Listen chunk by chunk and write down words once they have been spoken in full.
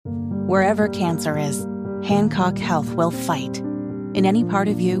Wherever cancer is, Hancock Health will fight. In any part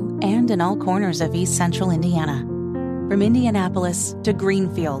of you and in all corners of East Central Indiana. From Indianapolis to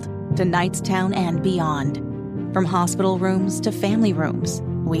Greenfield to Knightstown and beyond. From hospital rooms to family rooms,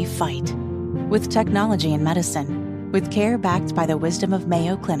 we fight. With technology and medicine, with care backed by the wisdom of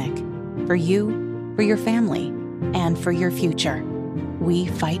Mayo Clinic. For you, for your family, and for your future. We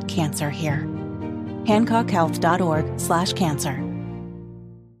fight cancer here. HancockHealth.org/cancer.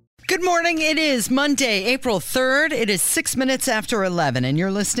 Good morning. It is Monday, April 3rd. It is 6 minutes after 11, and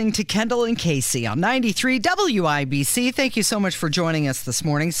you're listening to Kendall and Casey on 93 WIBC. Thank you so much for joining us this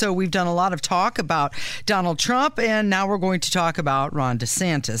morning. So we've done a lot of talk about Donald Trump, and now we're going to talk about Ron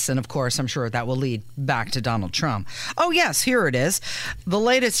DeSantis. And, of course, I'm sure that will lead back to Donald Trump. Oh, yes, here it is. The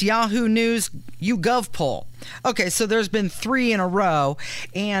latest Yahoo News YouGov poll. Okay, so there's been 3 in a row,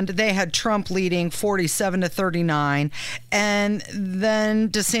 and they had Trump leading 47-39, and then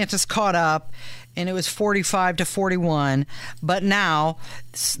DeSantis caught up, and it was 45-41. But now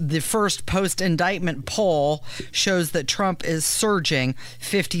the first post-indictment poll shows that Trump is surging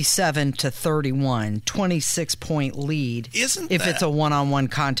 57-31, 26-point lead. If it's a one-on-one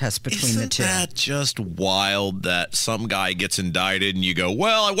contest between the two. Isn't that just wild that some guy gets indicted and you go,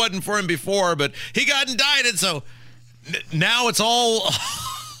 well, I wasn't for him before, but he got indicted, so now it's all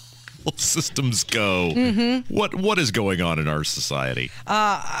systems go. Mm-hmm. What is going on in our society?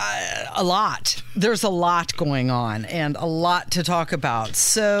 A lot. There's a lot going on and a lot to talk about.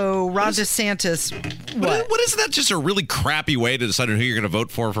 So Ron DeSantis, what isn't that just a really crappy way to decide who you're going to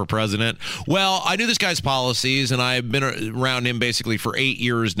vote for president? Well, I knew this guy's policies, and I've been around him basically for 8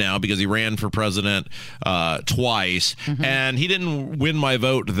 years now because he ran for president twice, and he didn't win my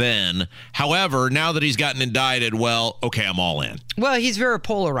vote then. However, now that he's gotten indicted, well, okay, I'm all in. Well, he's very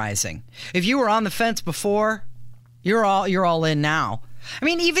polarizing. If you were on the fence before, you're all in now. I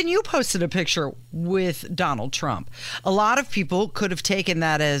mean, even you posted a picture with Donald Trump. A lot of people could have taken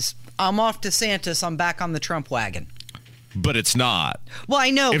that as, I'm off DeSantis, I'm back on the Trump wagon. But it's not. Well,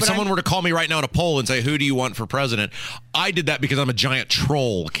 I know. If someone were to call me right now at a poll and say, who do you want for president? I did that because I'm a giant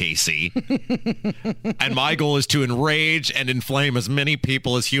troll, Casey. And my goal is to enrage and inflame as many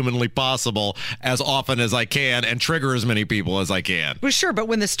people as humanly possible as often as I can and trigger as many people as I can. Well, sure. But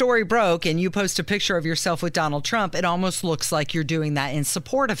when the story broke and you post a picture of yourself with Donald Trump, it almost looks like you're doing that in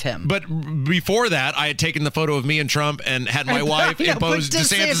support of him. But before that, I had taken the photo of me and Trump and had my wife impose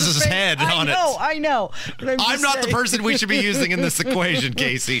DeSantis' head on it. I know. I'm not the person we should be using in this equation,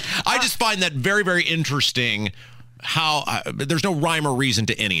 Casey. I just find that very, very interesting how there's no rhyme or reason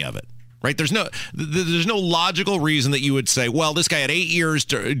to any of it, right? There's no logical reason that you would say, well, this guy had 8 years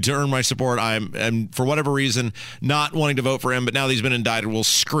to earn my support. I'm for whatever reason, not wanting to vote for him, but now that he's been indicted, well,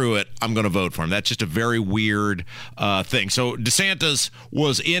 screw it. I'm going to vote for him. That's just a very weird thing. So DeSantis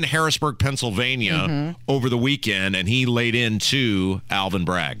was in Harrisburg, Pennsylvania over the weekend, and he laid into Alvin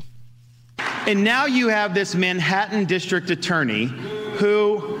Bragg. And now you have this Manhattan district attorney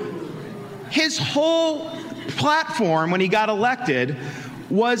who his whole platform when he got elected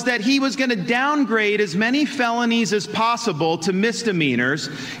was that he was going to downgrade as many felonies as possible to misdemeanors.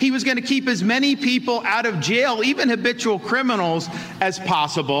 He was going to keep as many people out of jail, even habitual criminals, as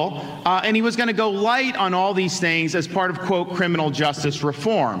possible. And he was going to go light on all these things as part of, quote, criminal justice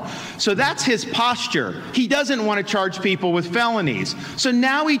reform. So that's his posture. He doesn't want to charge people with felonies. So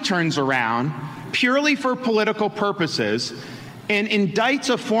now he turns around purely for political purposes and indicts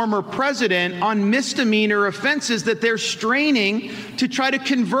a former president on misdemeanor offenses that they're straining to try to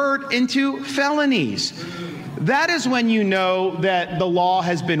convert into felonies. That is when you know that the law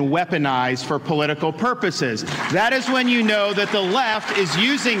has been weaponized for political purposes. That is when you know that the left is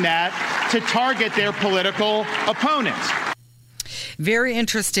using that to target their political opponents. Very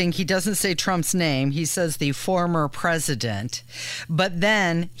interesting. He doesn't say Trump's name. He says the former president. But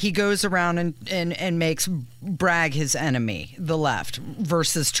then he goes around and makes Bragg his enemy, the left,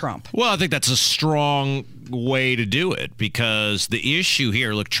 versus Trump. Well, I think that's a strong way to do it because the issue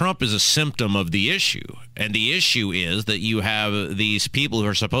here, look, Trump is a symptom of the issue. And the issue is that you have these people who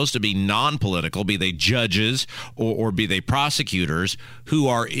are supposed to be non-political, be they judges or be they prosecutors, who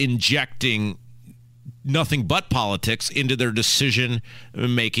are injecting nothing but politics into their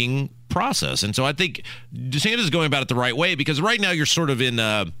decision-making process. And so I think DeSantis is going about it the right way because right now you're sort of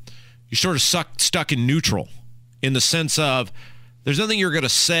stuck in neutral in the sense of there's nothing you're going to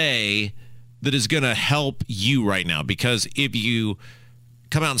say that is going to help you right now because if you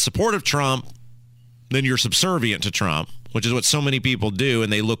come out in support of Trump, then you're subservient to Trump, which is what so many people do,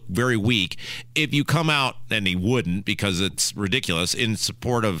 and they look very weak. If you come out, and he wouldn't because it's ridiculous, in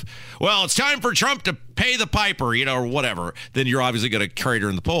support of, well, it's time for Trump to pay the piper, or whatever, then you're obviously going to crater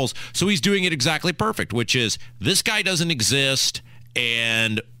in the polls. So he's doing it exactly perfect, which is this guy doesn't exist,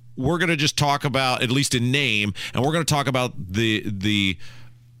 and we're going to just talk about, at least in name, and we're going to talk about the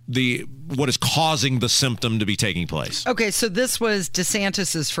what is causing the symptom to be taking place. Okay, so this was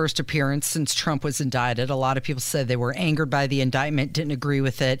DeSantis's first appearance since Trump was indicted. A lot of people said they were angered by the indictment, didn't agree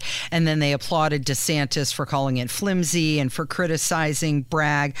with it, and then they applauded DeSantis for calling it flimsy and for criticizing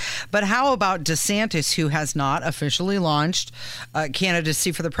Bragg. But how about DeSantis, who has not officially launched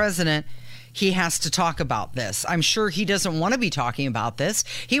candidacy for the president? He has to talk about this. I'm sure he doesn't want to be talking about this.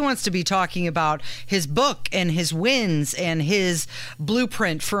 He wants to be talking about his book and his wins and his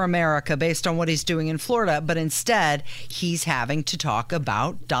blueprint for America based on what he's doing in Florida. But instead, he's having to talk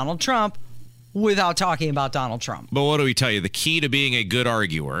about Donald Trump without talking about Donald Trump. But what do we tell you? The key to being a good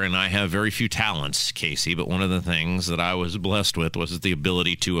arguer, and I have very few talents, Casey, but one of the things that I was blessed with was the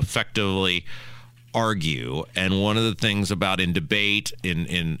ability to effectively argue. And one of the things about in debate,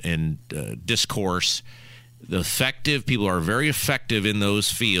 in discourse, the effective people are very effective in those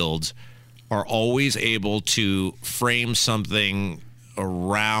fields are always able to frame something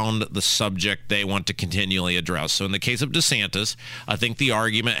around the subject they want to continually address. So in the case of DeSantis, I think the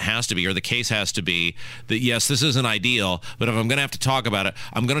argument has to be, or the case has to be, that yes, this isn't ideal, but if I'm going to have to talk about it,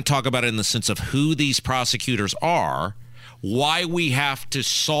 I'm going to talk about it in the sense of who these prosecutors are, why we have to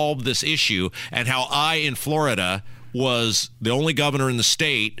solve this issue, and how I, in Florida, was the only governor in the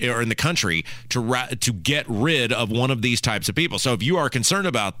state or in the country to get rid of one of these types of people. So if you are concerned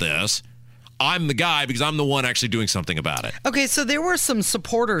about this, I'm the guy because I'm the one actually doing something about it. Okay, so there were some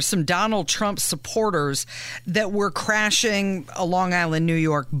supporters, some Donald Trump supporters that were crashing a Long Island, New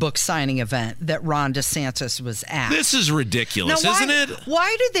York book signing event that Ron DeSantis was at. This is ridiculous, now, isn't it?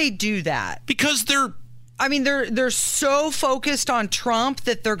 Why do they do that? Because they're so focused on Trump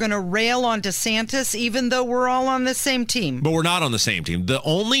that they're going to rail on DeSantis, even though we're all on the same team. But we're not on the same team. The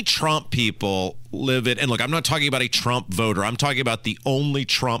only Trump people live in, and look, I'm not talking about a Trump voter. I'm talking about the only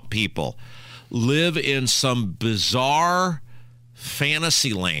Trump people live in some bizarre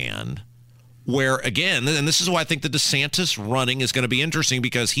fantasy land where, again, and this is why I think the DeSantis running is going to be interesting,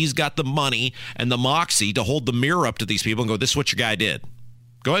 because he's got the money and the moxie to hold the mirror up to these people and go, this is what your guy did.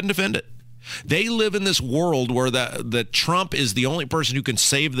 Go ahead and defend it. They live in this world where that Trump is the only person who can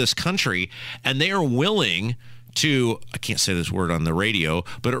save this country, and they are willing to, I can't say this word on the radio,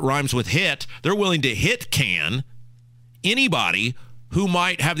 but it rhymes with hit. They're willing to hit can anybody who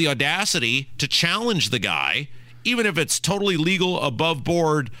might have the audacity to challenge the guy, even if it's totally legal, above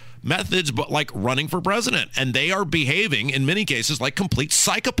board methods, but like running for president. And they are behaving in many cases like complete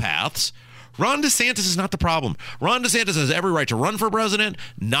psychopaths. Ron DeSantis is not the problem. Ron DeSantis has every right to run for president,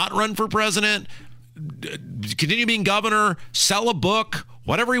 not run for president, continue being governor, sell a book,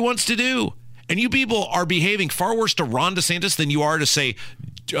 whatever he wants to do. And you people are behaving far worse to Ron DeSantis than you are to, say,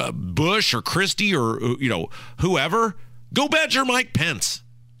 Bush or Christie or, whoever. Go badger Mike Pence.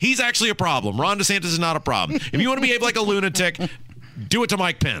 He's actually a problem. Ron DeSantis is not a problem. If you want to behave like a lunatic, do it to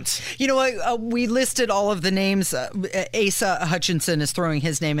Mike Pence. You know what? We listed all of the names. Asa Hutchinson is throwing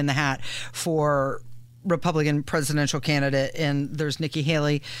his name in the hat for Republican presidential candidate. And there's Nikki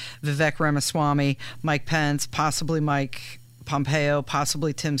Haley, Vivek Ramaswamy, Mike Pence, possibly Mike Pompeo,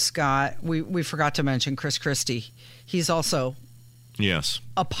 possibly Tim Scott. We forgot to mention Chris Christie. He's also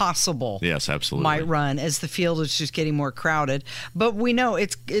a possible absolutely might run as the field is just getting more crowded. But we know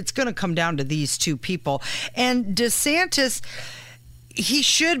it's going to come down to these two people. And DeSantis,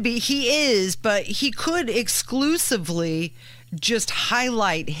 he is, but he could exclusively just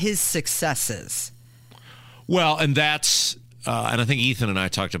highlight his successes. Well, and that's, and I think Ethan and I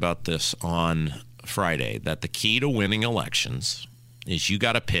talked about this on Friday, that the key to winning elections is you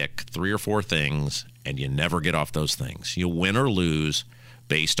got to pick 3 or 4 things, and you never get off those things. You win or lose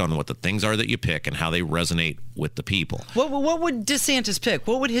based on what the things are that you pick and how they resonate with the people. What would DeSantis pick?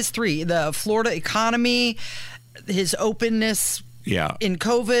 What would his 3? The Florida economy, his openness in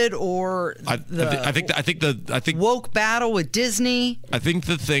COVID, or I think woke battle with Disney? I think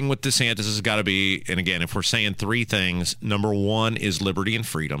the thing with DeSantis has got to be, and again, if we're saying 3 things, number 1 is liberty and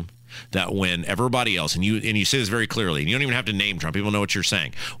freedom. That when everybody else, and you say this very clearly, and you don't even have to name Trump, people know what you're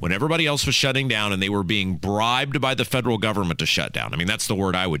saying. When everybody else was shutting down and they were being bribed by the federal government to shut down, I mean, that's the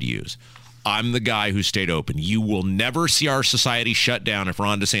word I would use. I'm the guy who stayed open. You will never see our society shut down if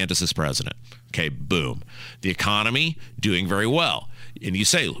Ron DeSantis is president. Okay, boom. The economy doing very well. And you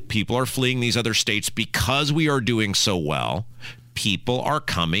say people are fleeing these other states because we are doing so well. people are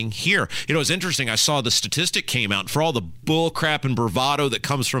coming here. You know, it's interesting. I saw the statistic came out for all the bull crap and bravado that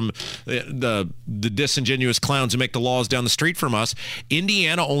comes from the disingenuous clowns who make the laws down the street from us.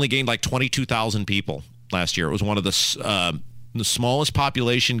 Indiana only gained like 22,000 people last year. It was one of the smallest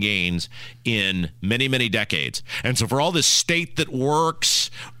population gains in many, many decades. And so for all this state that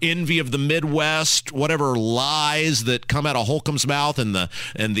works, envy of the Midwest, whatever lies that come out of Holcomb's mouth, and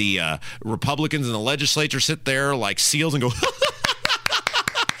the Republicans in the legislature sit there like seals and go,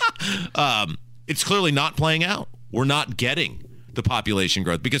 it's clearly not playing out. We're not getting the population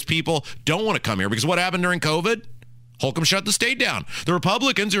growth because people don't want to come here. Because what happened during COVID? Holcomb shut the state down. The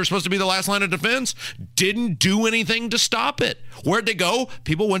Republicans, who were supposed to be the last line of defense, didn't do anything to stop it. Where'd they go?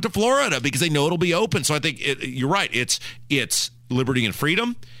 People went to Florida because they know it'll be open. So I think you're right. It's liberty and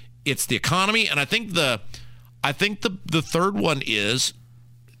freedom. It's the economy. And I think the third one is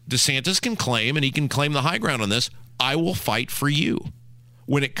DeSantis can claim, and he can claim the high ground on this, I will fight for you.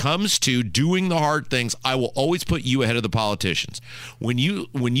 When it comes to doing the hard things, I will always put you ahead of the politicians. When you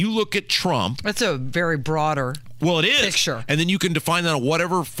look at Trump, that's a very broader picture. And then you can define that in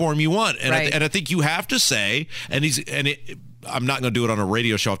whatever form you want. And right. I think you have to say, I'm not going to do it on a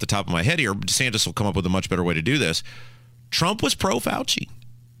radio show off the top of my head here. DeSantis will come up with a much better way to do this. Trump was pro-Fauci.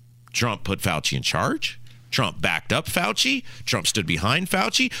 Trump put Fauci in charge. Trump backed up Fauci. Trump stood behind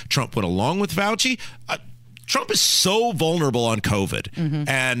Fauci. Trump went along with Fauci. Trump is so vulnerable on COVID. Mm-hmm.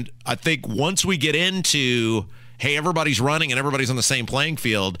 And I think once we get into, hey, everybody's running and everybody's on the same playing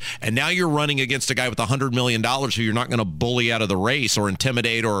field, and now you're running against a guy with $100 million who you're not going to bully out of the race or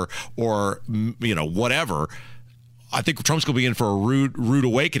intimidate or whatever, I think Trump's going to be in for a rude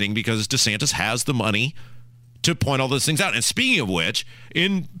awakening because DeSantis has the money to point all those things out. And speaking of which,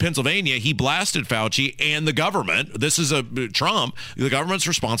 in Pennsylvania, he blasted Fauci and the government. This is Trump, the government's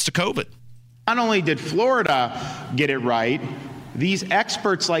response to COVID. Not only did Florida get it right, these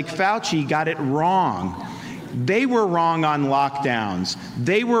experts like Fauci got it wrong. They were wrong on lockdowns.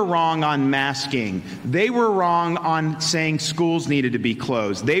 They were wrong on masking. They were wrong on saying schools needed to be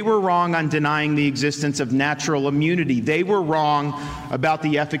closed. They were wrong on denying the existence of natural immunity. They were wrong about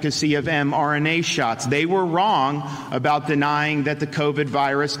the efficacy of mRNA shots. They were wrong about denying that the COVID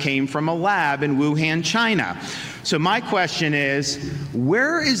virus came from a lab in Wuhan, China. So my question is,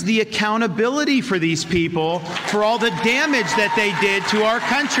 where is the accountability for these people for all the damage that they did to our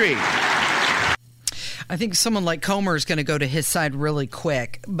country? I think someone like Comer is going to go to his side really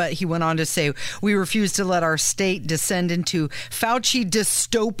quick, but he went on to say, we refuse to let our state descend into Fauci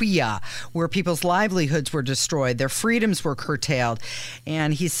dystopia, where people's livelihoods were destroyed, their freedoms were curtailed.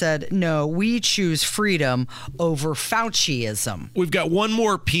 And he said, no, we choose freedom over Fauciism. We've got one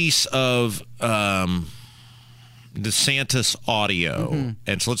more piece of DeSantis audio,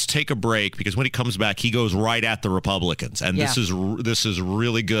 and so let's take a break because when he comes back, he goes right at the Republicans, and this is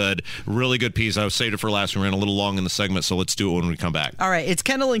really good piece. I saved it for last. We ran a little long in the segment, so let's do it when we come back. All right, it's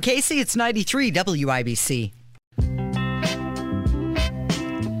Kendall and Casey. It's 93 WIBC.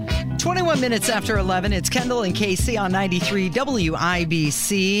 21 minutes after 11, it's Kendall and Casey on 93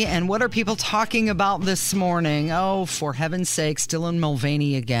 WIBC. And what are people talking about this morning? Oh, for heaven's sakes, Dylan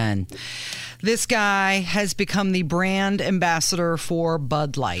Mulvaney again. This guy has become the brand ambassador for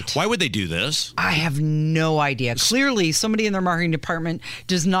Bud Light. Why would they do this? I have no idea. Clearly, somebody in their marketing department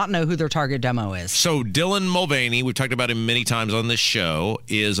does not know who their target demo is. So Dylan Mulvaney, we've talked about him many times on this show,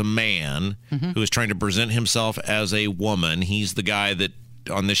 is a man who is trying to present himself as a woman. He's the guy that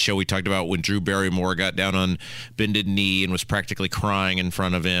on this show we talked about when Drew Barrymore got down on bended knee and was practically crying in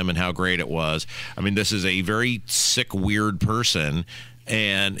front of him and how great it was. I mean, this is a very sick, weird person.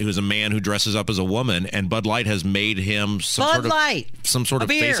 And he was a man who dresses up as a woman, and Bud Light has made him some sort of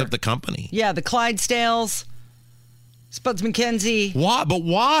face of the company. Yeah, the Clydesdales, Spuds McKenzie. Why? But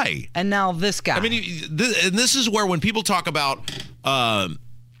why? And now this guy. I mean, this is where when people talk about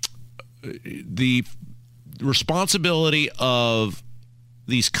the responsibility of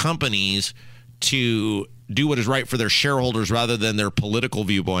these companies to do what is right for their shareholders rather than their political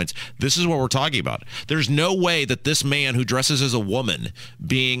viewpoints. This is what we're talking about. There's no way that this man who dresses as a woman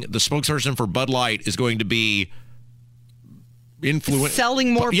being the spokesperson for Bud Light is going to be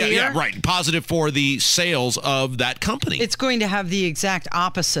selling more beer? Yeah, right. Positive for the sales of that company. It's going to have the exact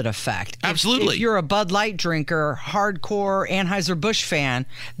opposite effect. Absolutely. If you're a Bud Light drinker, hardcore Anheuser-Busch fan,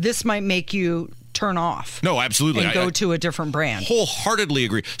 this might make you turn off. No, absolutely. And go to a different brand. Wholeheartedly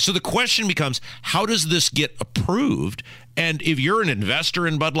agree. So the question becomes, how does this get approved? And if you're an investor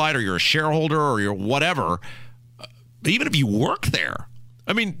in Bud Light or you're a shareholder or you're whatever, even if you work there,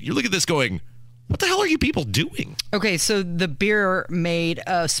 I mean, you look at this going, What the hell are you people doing? Okay, so the beer made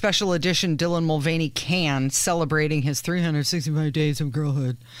a special edition Dylan Mulvaney can celebrating his 365 days of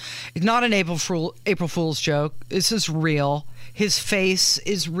girlhood. It's not an April Fool's joke. This is real. His face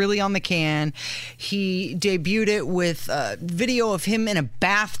is really on the can. He debuted it with a video of him in a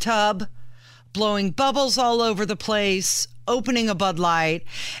bathtub, blowing bubbles all over the place, opening a Bud Light.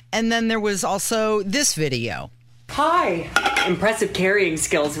 And then there was also this video. Hi. Impressive carrying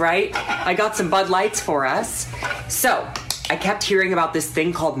skills, right? I got some Bud Lights for us. So, I kept hearing about this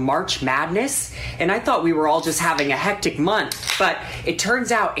thing called March Madness, and I thought we were all just having a hectic month, but it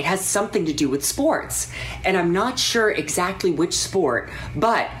turns out it has something to do with sports. And I'm not sure exactly which sport,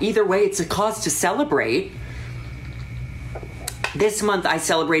 but either way, it's a cause to celebrate. This month, I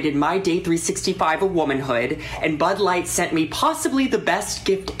celebrated my day 365 of womanhood, and Bud Light sent me possibly the best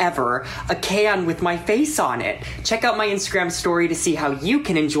gift ever, a can with my face on it. Check out my Instagram story to see how you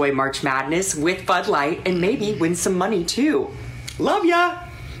can enjoy March Madness with Bud Light and maybe win some money too. Love ya!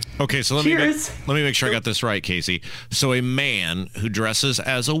 Okay, so let me make sure I got this right, Casey. So a man who dresses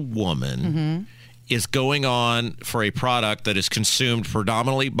as a woman is going on for a product that is consumed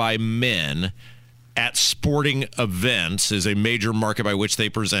predominantly by men at sporting events, is a major market by which they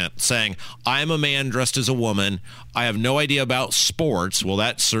present, saying, I'm a man dressed as a woman. I have no idea about sports. Well,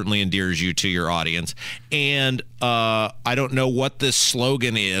 that certainly endears you to your audience. And I don't know what this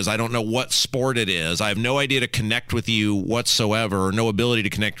slogan is. I don't know what sport it is. I have no idea to connect with you whatsoever, or no ability to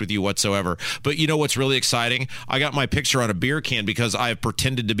connect with you whatsoever. But you know what's really exciting? I got my picture on a beer can because I have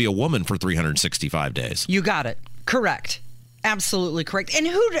pretended to be a woman for 365 days. You got it. Correct. Absolutely correct. And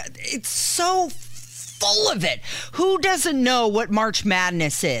it's so full of it. Who doesn't know what March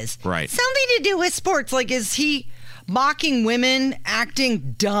Madness is? Right. Something to do with sports. Like, is he mocking women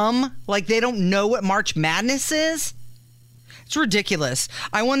acting dumb? Like they don't know what March Madness is? It's ridiculous.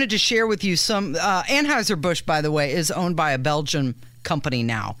 I wanted to share with you some, Anheuser-Busch, by the way, is owned by a Belgian company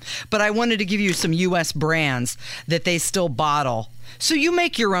now. But I wanted to give you some U.S. brands that they still bottle. So you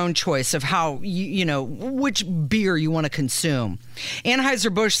make your own choice of how, you know, which beer you want to consume.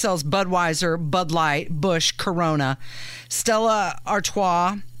 Anheuser-Busch sells Budweiser, Bud Light, Busch, Corona, Stella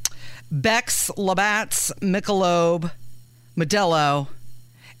Artois, Beck's, Labatt's, Michelob, Modelo,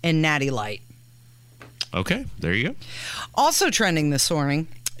 and Natty Light. Okay, there you go. Also trending this morning,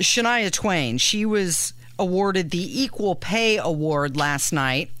 Shania Twain. She was awarded the Equal Pay Award last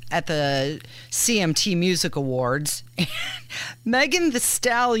night at the CMT Music Awards. Megan Thee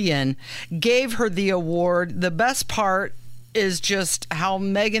Stallion gave her the award. The best part is just how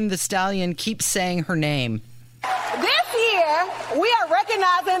Megan Thee Stallion keeps saying her name. This year, we are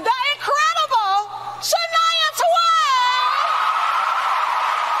recognizing the incredible Shania Twain!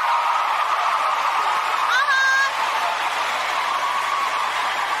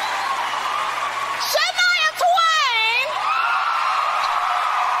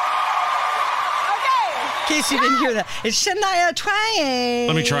 In case you didn't hear that, it's Shania Twain.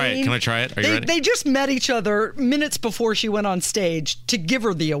 Let me try it. Can I try it? Are you ready? They just met each other minutes before she went on stage to give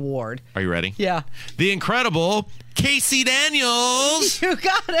her the award. Are you ready? Yeah. The incredible Casey Daniels. You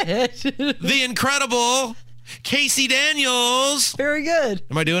got it. The incredible Casey Daniels. Very good.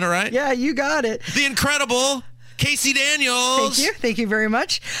 Am I doing it right? Yeah, you got it. The incredible Casey Daniels. Thank you. Thank you very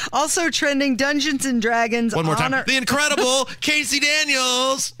much. Also trending, Dungeons & Dragons. One more time. The incredible Casey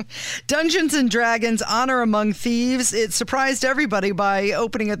Daniels. Dungeons & Dragons Honor Among Thieves. It surprised everybody by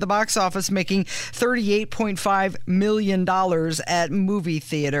opening at the box office, making $38.5 million at movie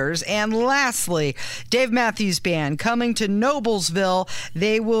theaters. And lastly, Dave Matthews Band coming to Noblesville.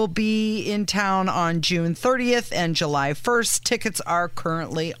 They will be in town on June 30th and July 1st. Tickets are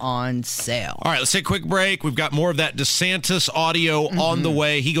currently on sale. All right, let's take a quick break. We've got more of that DeSantis audio on the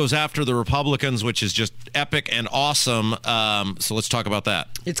way. He goes after the Republicans, which is just epic and awesome. So let's talk about that.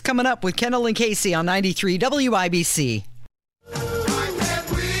 It's coming up with Kendall and Casey on 93 WIBC.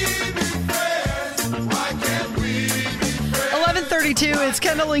 11:32. It's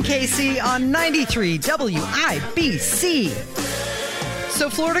Kendall and Casey on 93 WIBC. So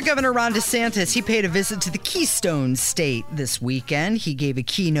Florida Governor Ron DeSantis, he paid a visit to the Keystone State this weekend. He gave a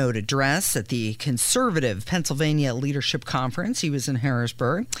keynote address at the conservative Pennsylvania Leadership Conference. He was in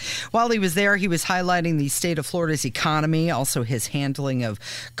Harrisburg. While he was there, he was highlighting the state of Florida's economy, also his handling of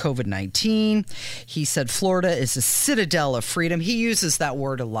COVID-19. He said Florida is a citadel of freedom. He uses that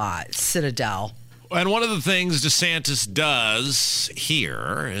word a lot, citadel. And one of the things DeSantis does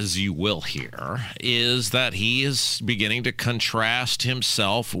here, as you will hear, is that he is beginning to contrast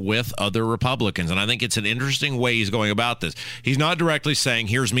himself with other Republicans. And I think it's an interesting way he's going about this. He's not directly saying,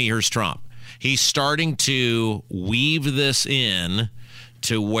 here's me, here's Trump. He's starting to weave this in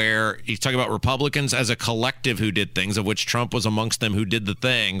to where he's talking about Republicans as a collective who did things, of which Trump was amongst them who did the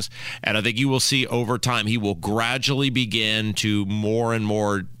things. And I think you will see over time, he will gradually begin to more and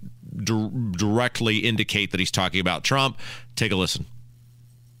more directly indicate that he's talking about Trump. Take a listen.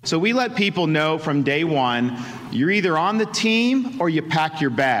 So we let people know from day one, you're either on the team or you pack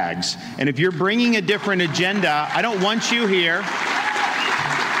your bags. And if you're bringing a different agenda, I don't want you here,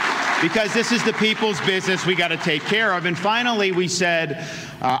 because this is the people's business we got to take care of. And finally, we said,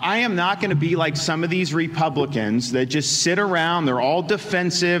 I am not going to be like some of these Republicans that just sit around. They're all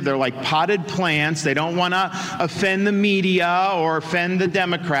defensive. They're like potted plants. They don't want to offend the media or offend the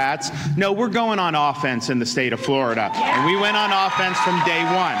Democrats. No, we're going on offense in the state of Florida. And we went on offense from day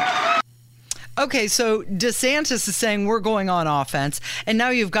one. Okay, so DeSantis is saying we're going on offense. And now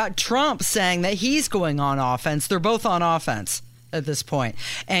you've got Trump saying that he's going on offense. They're both on offense at this point.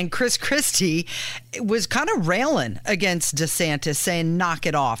 And Chris Christie was kind of railing against DeSantis, saying, knock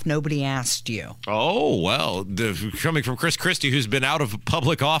it off. Nobody asked you. Oh, well, coming from Chris Christie, who's been out of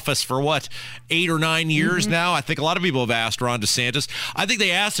public office for, 8 or 9 years now? I think a lot of people have asked Ron DeSantis. I think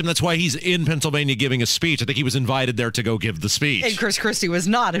they asked him. That's why he's in Pennsylvania giving a speech. I think he was invited there to go give the speech. And Chris Christie was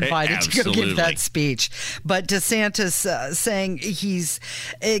not invited to go give that speech. But DeSantis saying he's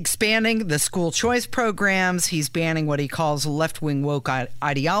expanding the school choice programs. He's banning what he calls left-wing woke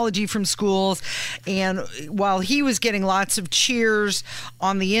ideology from schools. And while he was getting lots of cheers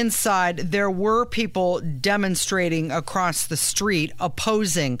on the inside, there were people demonstrating across the street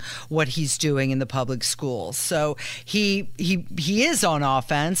opposing what he's doing in the public schools. So he is on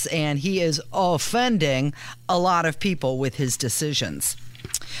offense, and he is offending a lot of people with his decisions.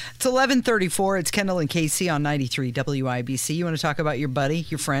 It's 11:34. It's Kendall and Casey on 93 WIBC. You want to talk about your buddy,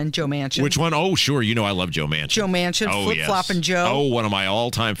 your friend, Joe Manchin? Which one? Oh, sure. You know I love Joe Manchin. Joe Manchin, flip-flopping yes. Joe. Oh, one of my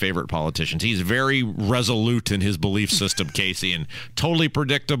all-time favorite politicians. He's very resolute in his belief system, Casey, and totally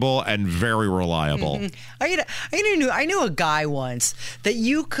predictable and very reliable. Mm-hmm. I knew a guy once that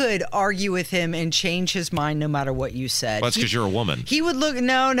you could argue with him and change his mind no matter what you said. Well, that's because you're a woman. He would look.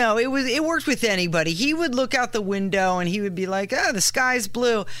 No. It worked with anybody. He would look out the window and he would be like, "Oh, the sky's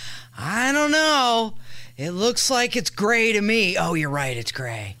blue." I don't know. It looks like it's gray to me. Oh, you're right. It's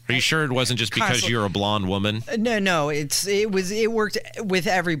gray. Are you sure it wasn't just because you're a blonde woman? No. It worked with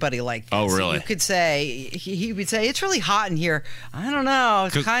everybody like this. Oh, really? You could say, he would say, it's really hot in here. I don't know.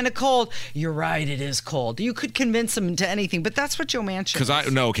 It's kind of cold. You're right. It is cold. You could convince him to anything, but that's what Joe Manchin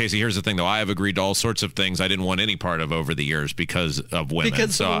is. Casey, here's the thing, though. I have agreed to all sorts of things I didn't want any part of over the years because of women.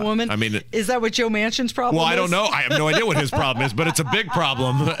 Because of a woman? I mean, is that what Joe Manchin's problem is? Well, I don't know. I have no idea what his problem is, but it's a big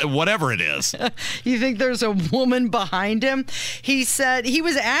problem, whatever it is. You think there's a woman behind him? He said he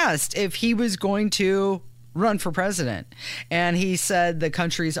was asked if he was going to run for president, and he said the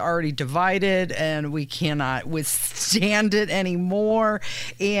country's already divided and we cannot withstand it anymore,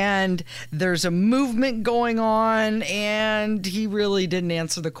 and there's a movement going on, and he really didn't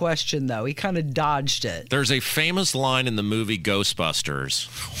answer the question, though. He kind of dodged it. There's a famous line in the movie Ghostbusters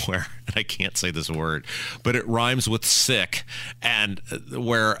where, I can't say this word, but it rhymes with sick, and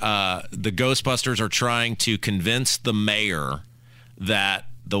where the Ghostbusters are trying to convince the mayor that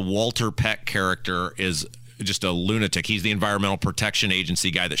the Walter Peck character is just a lunatic. He's the Environmental Protection Agency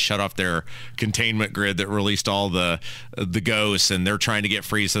guy that shut off their containment grid that released all the ghosts, and they're trying to get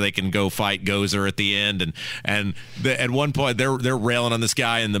free so they can go fight Gozer at the end. And at one point they're railing on this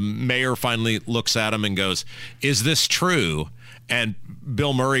guy, and the mayor finally looks at him and goes, "Is this true?" And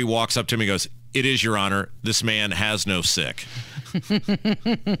Bill Murray walks up to him and goes, "It is, Your Honor. This man has no sick."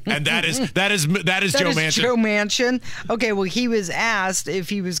 And that is Joe Manchin. Joe Manchin. Okay, well, he was asked if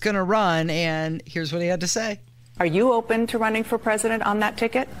he was going to run, and here's what he had to say. Are you open to running for president on that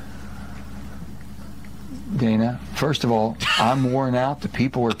ticket? Dana, first of all, I'm worn out. The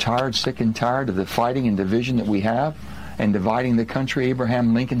people are tired, sick and tired of the fighting and division that we have and dividing the country.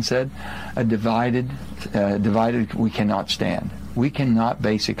 Abraham Lincoln said, divided we cannot stand. We cannot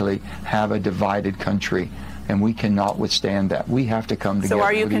basically have a divided country, and we cannot withstand that. We have to come together. So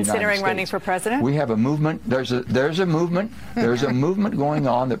are you considering running for president? We have a movement. There's a movement. There's a movement going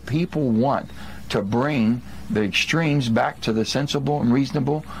on that people want to bring the extremes back to the sensible and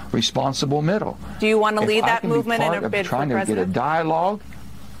reasonable, responsible middle. Do you want to lead that movement in a bid for president? Trying to get a dialogue.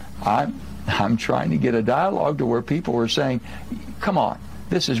 I'm trying to get a dialogue to where people are saying, come on,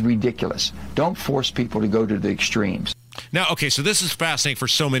 this is ridiculous. Don't force people to go to the extremes. Now, okay, so this is fascinating for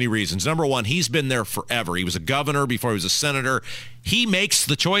so many reasons. Number one, he's been there forever. He was a governor before he was a senator. He makes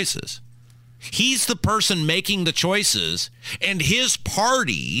the choices. He's the person making the choices, and his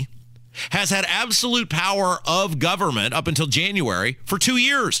party has had absolute power of government up until January for 2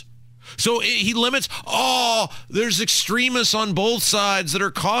 years. So he limits, there's extremists on both sides that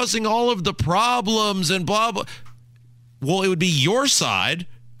are causing all of the problems and blah, blah. Well, it would be your side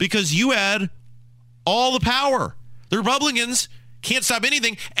because you had all the power. The Republicans can't stop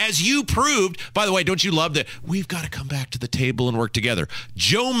anything, as you proved. By the way, don't you love that? We've got to come back to the table and work together.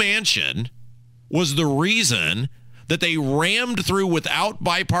 Joe Manchin was the reason that they rammed through, without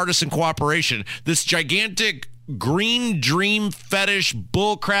bipartisan cooperation, this gigantic green dream fetish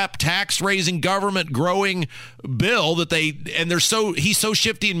bullcrap tax raising government growing bill that he's so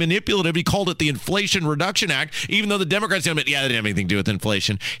shifty and manipulative. He called it the Inflation Reduction Act, even though the Democrats admit, they didn't have anything to do with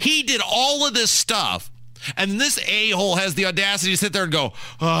inflation. He did all of this stuff. And this a-hole has the audacity to sit there and go,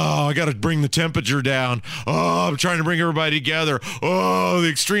 I got to bring the temperature down. I'm trying to bring everybody together. The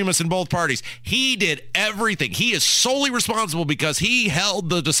extremists in both parties. He did everything. He is solely responsible because he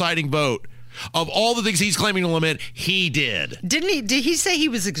held the deciding vote. Of all the things he's claiming to limit, he did. Didn't he? Did he say he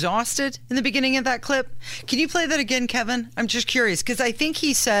was exhausted in the beginning of that clip? Can you play that again, Kevin? I'm just curious, because I think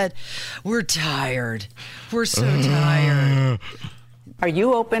he said, we're tired. We're so tired. Are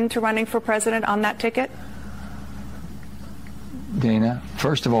you open to running for president on that ticket? Dana,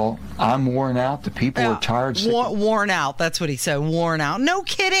 first of all, I'm worn out. The people are tired. Worn out. That's what he said. Worn out. No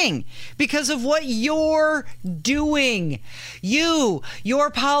kidding. Because of what you're doing. Your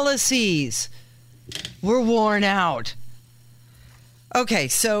policies. We're worn out. Okay,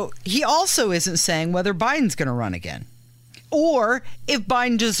 so he also isn't saying whether Biden's going to run again. Or if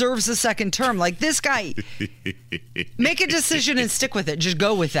Biden deserves a second term. Like this guy, make a decision and stick with it. Just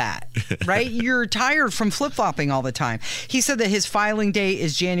go with that, right? You're tired from flip-flopping all the time. He said that his filing date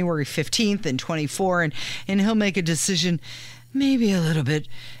is January 15th and 24, and he'll make a decision maybe a little bit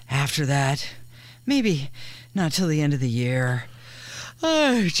after that. Maybe not till the end of the year.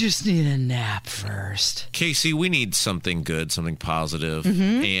 I just need a nap first. Casey, we need something good, something positive.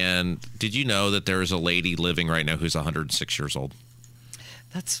 Mm-hmm. And did you know that there is a lady living right now who's 106 years old?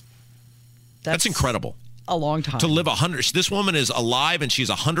 That's incredible. A long time. To live 100. This woman is alive and she's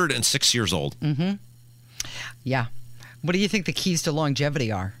 106 years old. Mm-hmm. Yeah. What do you think the keys to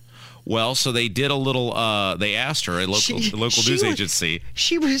longevity are? Well, so they did a little, they asked her, a local news agency.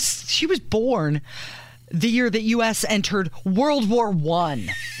 She was born the year that U.S. entered World War I.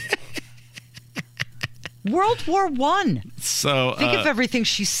 World War I. So think of everything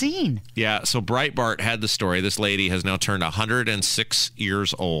she's seen. Yeah. So Breitbart had the story. This lady has now turned 106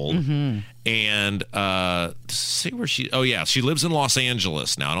 years old. Mm-hmm. And see where she. Oh yeah, she lives in Los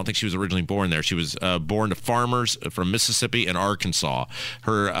Angeles now. I don't think she was originally born there. She was born to farmers from Mississippi and Arkansas.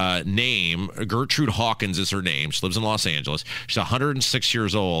 Her name, Gertrude Hawkins, is her name. She lives in Los Angeles. She's 106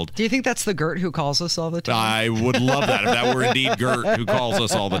 years old. Do you think that's the Gert who calls us all the time? I would love that if that were indeed Gert who calls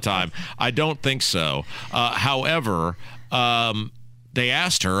us all the time. I don't think so. However, they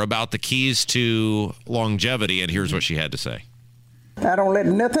asked her about the keys to longevity, and here's what she had to say. I don't let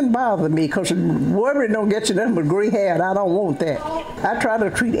nothing bother me, because worry don't get you nothing but gray hair, and I don't want that. I try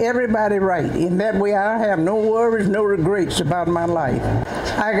to treat everybody right. In that way, I have no worries, no regrets about my life.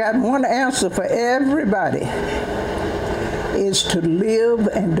 I got one answer for everybody. It's to live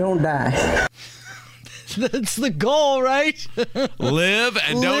and don't die. That's the goal, right? Live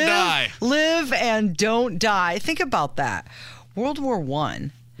and don't die. Live and don't die. Think about that. World War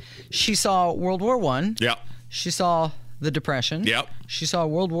I. She saw World War I. Yep. She saw the Depression. Yep. She saw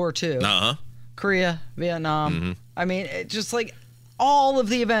World War II. Uh-huh. Korea, Vietnam. Mm-hmm. I mean, just like all of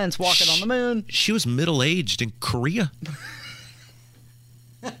the events, walking on the moon. She was middle-aged in Korea.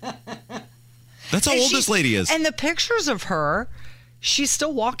 That's how old this lady is. And the pictures of her, she's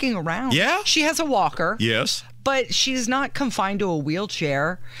still walking around. Yeah. She has a walker. Yes. But she's not confined to a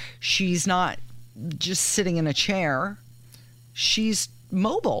wheelchair. She's not just sitting in a chair. She's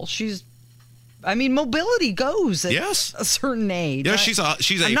mobile. Mobility goes at a certain age. Yeah, she's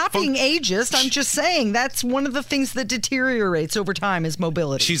I'm not being ageist. I'm just saying that's one of the things that deteriorates over time is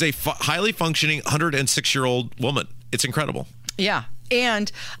mobility. She's a highly functioning 106-year-old woman. It's incredible. Yeah,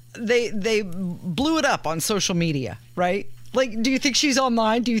 and they blew it up on social media, right? Like, do you think she's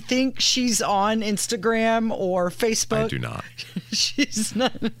online? Do you think she's on Instagram or Facebook? I do not. She's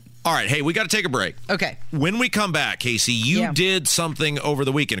not. All right. Hey, we got to take a break. Okay. When we come back, Casey, you did something over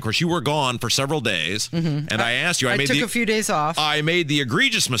the weekend. Of course, you were gone for several days. Mm-hmm. And I asked you. I took a few days off. I made the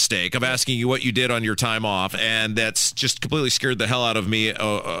egregious mistake of asking you what you did on your time off. And that's just completely scared the hell out of me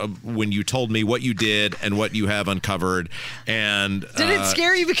when you told me what you did and what you have uncovered. And did it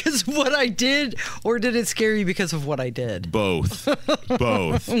scare you because of what I did, or did it scare you because of what I did? Both.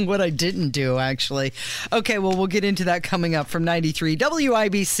 Both. What I didn't do, actually. Okay, well, we'll get into that coming up from 93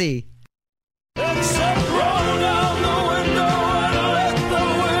 WIBC. Except roll down the window and let the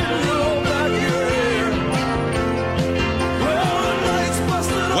wind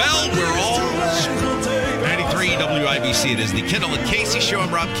WIBC. It is the Kendall and Casey Show.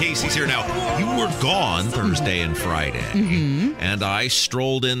 I'm Rob. Casey's here. Now, you were gone Thursday and Friday, and I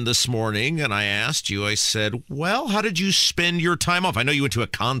strolled in this morning, and I asked you, I said, well, how did you spend your time off? I know you went to a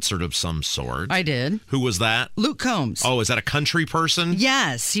concert of some sort. I did. Who was that? Luke Combs. Oh, is that a country person?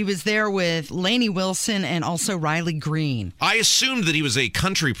 Yes, he was there with Lainey Wilson and also Riley Green. I assumed that he was a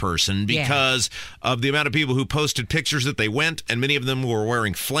country person because of the amount of people who posted pictures that they went, and many of them were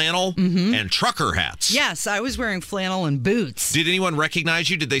wearing flannel and trucker hats. Yes, I was wearing flannel and boots. Did anyone recognize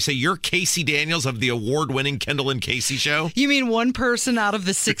you? Did they say, you're Casey Daniels of the award-winning Kendall and Casey Show? You mean one person out of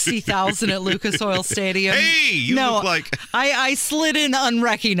the 60,000 at Lucas Oil Stadium? Hey, you look like... I slid in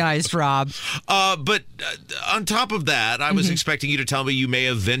unrecognized, Rob. But on top of that, I was expecting you to tell me you may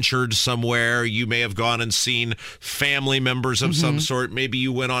have ventured somewhere. You may have gone and seen family members of some sort. Maybe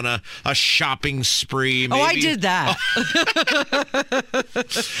you went on a shopping spree. Maybe... Oh, I did that.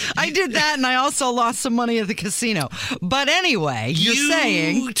 I did that, and I also lost some money at the casino. But anyway,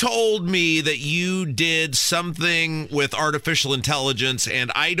 you told me that you did something with artificial intelligence,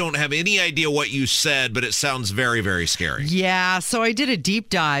 and I don't have any idea what you said, but it sounds very, very scary. Yeah, so I did a deep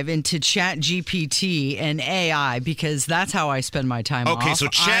dive into ChatGPT and AI because that's how I spend my time off. So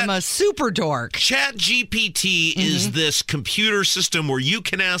I'm a super dork. ChatGPT is this computer system where you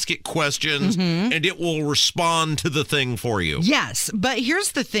can ask it questions and it will respond to the thing for you. Yes, but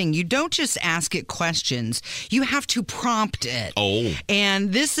here's the thing. You don't just ask it questions. You have to prompt it. Oh.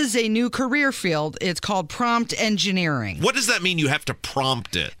 And this is a new career field. It's called prompt engineering. What does that mean, you have to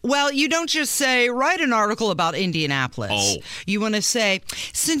prompt it? Well, you don't just say, write an article about Indianapolis. Oh. You want to say,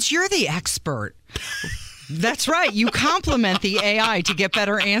 since you're the expert... That's right. You compliment the AI to get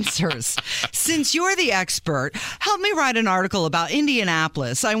better answers. Since you're the expert, help me write an article about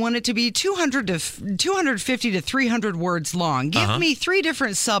Indianapolis. I want it to be 250 to 300 words long. Give me 3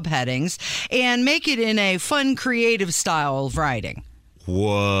 different subheadings and make it in a fun, creative style of writing.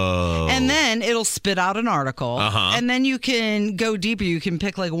 Whoa. And then it'll spit out an article. And then you can go deeper. You can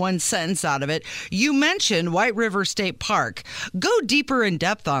pick like one sentence out of it. You mentioned White River State Park. Go deeper in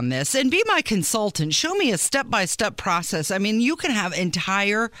depth on this and be my consultant. Show me a step-by-step process. I mean, you can have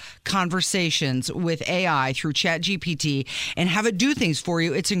entire conversations with AI through ChatGPT and have it do things for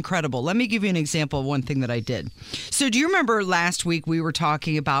you. It's incredible. Let me give you an example of one thing that I did. So do you remember last week we were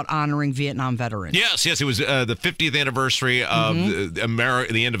talking about honoring Vietnam veterans? Yes. It was the 50th anniversary of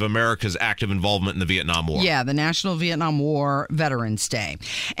the end of America's active involvement in the Vietnam War. Yeah, the National Vietnam War Veterans Day.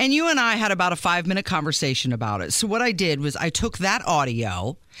 And you and I had about a 5-minute conversation about it. So what I did was I took that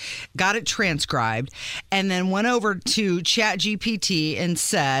audio, got it transcribed, and then went over to ChatGPT and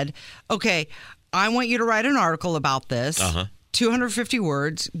said, okay, I want you to write an article about this. 250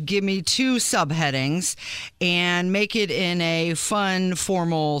 words, give me 2 subheadings, and make it in a fun,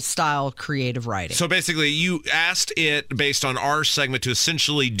 formal style, creative writing. So basically, you asked it based on our segment to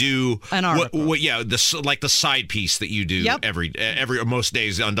essentially do an article. Like the side piece that you do every most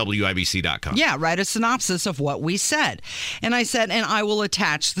days on WIBC.com. Yeah, write a synopsis of what we said. And I said, and I will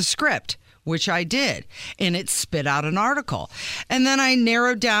attach the script, which I did, and it spit out an article. And then I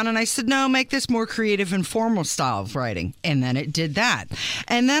narrowed down and I said, no, make this more creative and formal style of writing. And then it did that.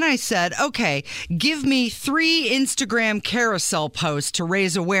 And then I said, okay, give me 3 Instagram carousel posts to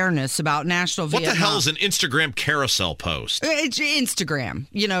raise awareness about National Vietnam. What the hell is an Instagram carousel post? It's Instagram.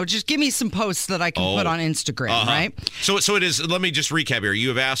 You know, just give me some posts that I can put on Instagram, right? So it is, let me just recap here. You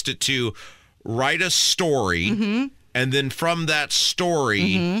have asked it to write a story, and then from that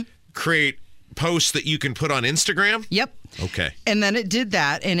story, create posts that you can put on Instagram? Yep. Okay. And then it did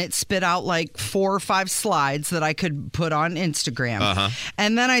that, and it spit out like 4 or 5 slides that I could put on Instagram.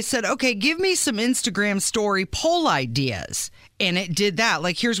 And then I said, okay, give me some Instagram story poll ideas. And it did that.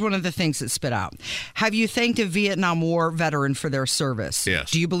 Like, here's one of the things that spit out. Have you thanked a Vietnam War veteran for their service?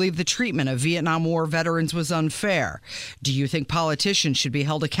 Yes. Do you believe the treatment of Vietnam War veterans was unfair? Do you think politicians should be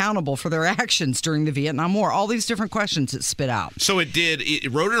held accountable for their actions during the Vietnam War? All these different questions it spit out. So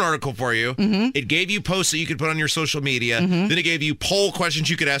it wrote an article for you. It gave you posts that you could put on your social media. Then it gave you poll questions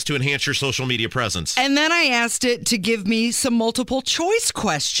you could ask to enhance your social media presence. And then I asked it to give me some multiple choice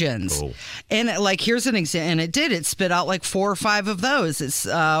questions. And like, here's an example. And it did. It spit out like 4 or 5 of those. It's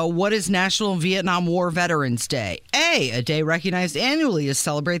what is National Vietnam War Veterans Day? A day recognized annually to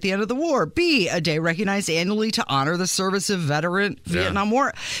celebrate the end of the war. B, a day recognized annually to honor the service of veteran Vietnam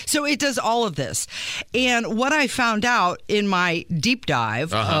War. So it does all of this. And what I found out in my deep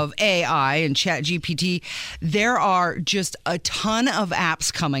dive of AI and ChatGPT, there are just a ton of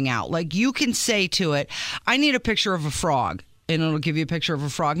apps coming out. Like, you can say to it, I need a picture of a frog. and it'll give you a picture of a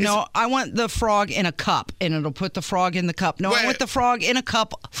frog. No, I want the frog in a cup, and it'll put the frog in the cup. No, I want the frog in a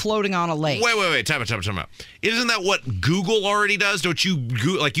cup floating on a lake. Wait. Time out. Isn't that what Google already does? Don't you,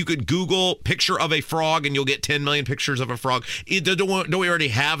 you could Google picture of a frog, and you'll get 10 million pictures of a frog. Don't we already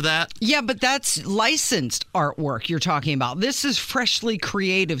have that? Yeah, but that's licensed artwork you're talking about. This is freshly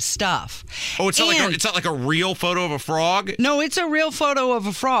creative stuff. Oh, it's not like a real photo of a frog? No, it's a real photo of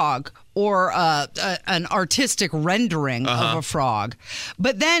a frog, or an artistic rendering of a frog.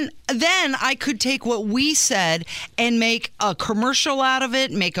 But then I could take what we said and make a commercial out of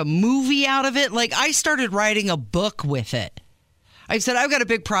it, make a movie out of it. Like, I started writing a book with it. I said, I've got a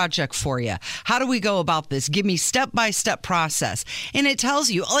big project for you. How do we go about this? Give me step-by-step process. And it tells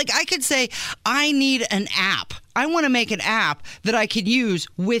you, like, I could say, I need an app. I want to make an app that I could use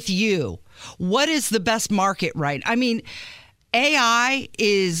with you. What is the best market right? I mean, AI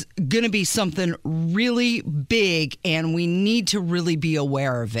is going to be something really big, and we need to really be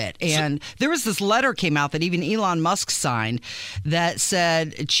aware of it. And there was this letter came out that even Elon Musk signed that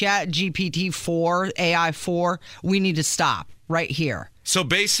said, Chat GPT 4, AI 4, we need to stop right here. So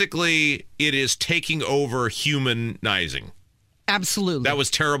basically, it is taking over humanizing. Absolutely. That was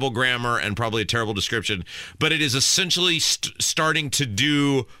terrible grammar and probably a terrible description, but it is essentially starting to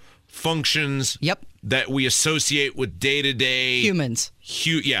do functions that we associate with day-to-day humans.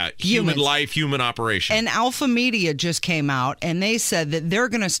 Human life, human operation. And Alpha Media just came out, and they said that they're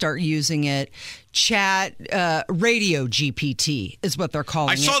going to start using it. Radio GPT is what they're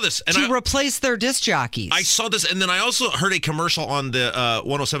calling it. I saw this. And to replace their disc jockeys. I saw this, and then I also heard a commercial on the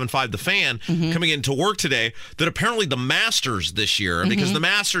 107.5 The Fan coming into work today that apparently the Masters this year, because the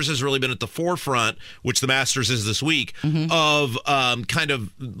Masters has really been at the forefront, which the Masters is this week, of kind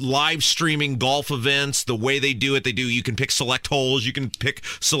of live streaming golf events, the way they do it. You can pick select holes, you can pick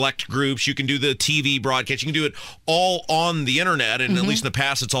select groups, you can do the TV broadcast, you can do it all on the internet, and at least in the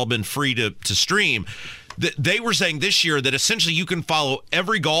past it's all been free to stream. They were saying this year that essentially you can follow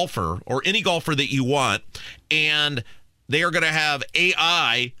every golfer or any golfer that you want, and they are going to have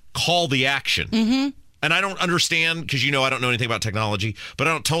AI call the action. And I don't understand, because I don't know anything about technology, but I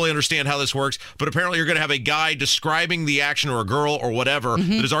don't totally understand how this works. But apparently you're going to have a guy describing the action, or a girl or whatever,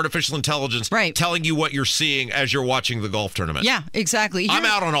 that is artificial intelligence, telling you what you're seeing as you're watching the golf tournament. Yeah, exactly. I'm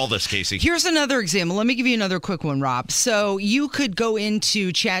out on all this, Casey. Here's another example. Let me give you another quick one, Rob. So you could go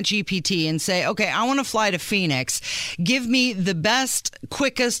into ChatGPT and say, okay, I want to fly to Phoenix. Give me the best,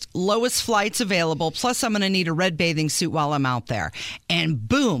 quickest, lowest flights available. Plus, I'm going to need a red bathing suit while I'm out there. And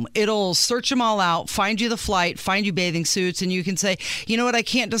boom, it'll search them all out, find you the flight, find you bathing suits, and you can say, you know what, I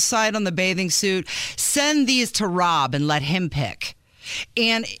can't decide on the bathing suit. Send these to Rob and let him pick.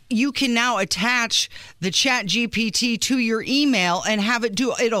 And you can now attach the Chat GPT to your email and have it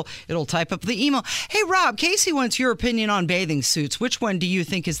do it'll type up the email. Hey Rob, Casey wants your opinion on bathing suits. Which one do you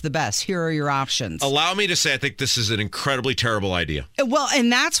think is the best? Here are your options. Allow me to say I think this is an incredibly terrible idea. Well,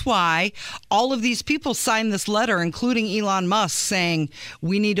 and that's why all of these people signed this letter, including Elon Musk, saying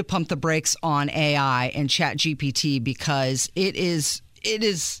we need to pump the brakes on AI and Chat GPT because it is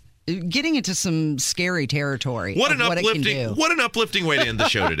getting into some scary territory. What an uplifting way to end the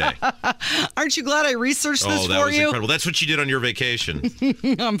show today. Aren't you glad I researched this for you? Oh, that was incredible. That's what you did on your vacation.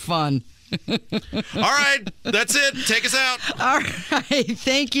 I'm fun. All right, that's it. Take us out. All right.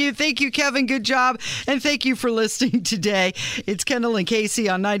 Thank you, Kevin. Good job. And thank you for listening today. It's Kendall and Casey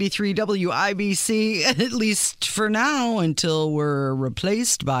on 93 WIBC, at least for now, until we're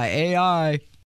replaced by AI.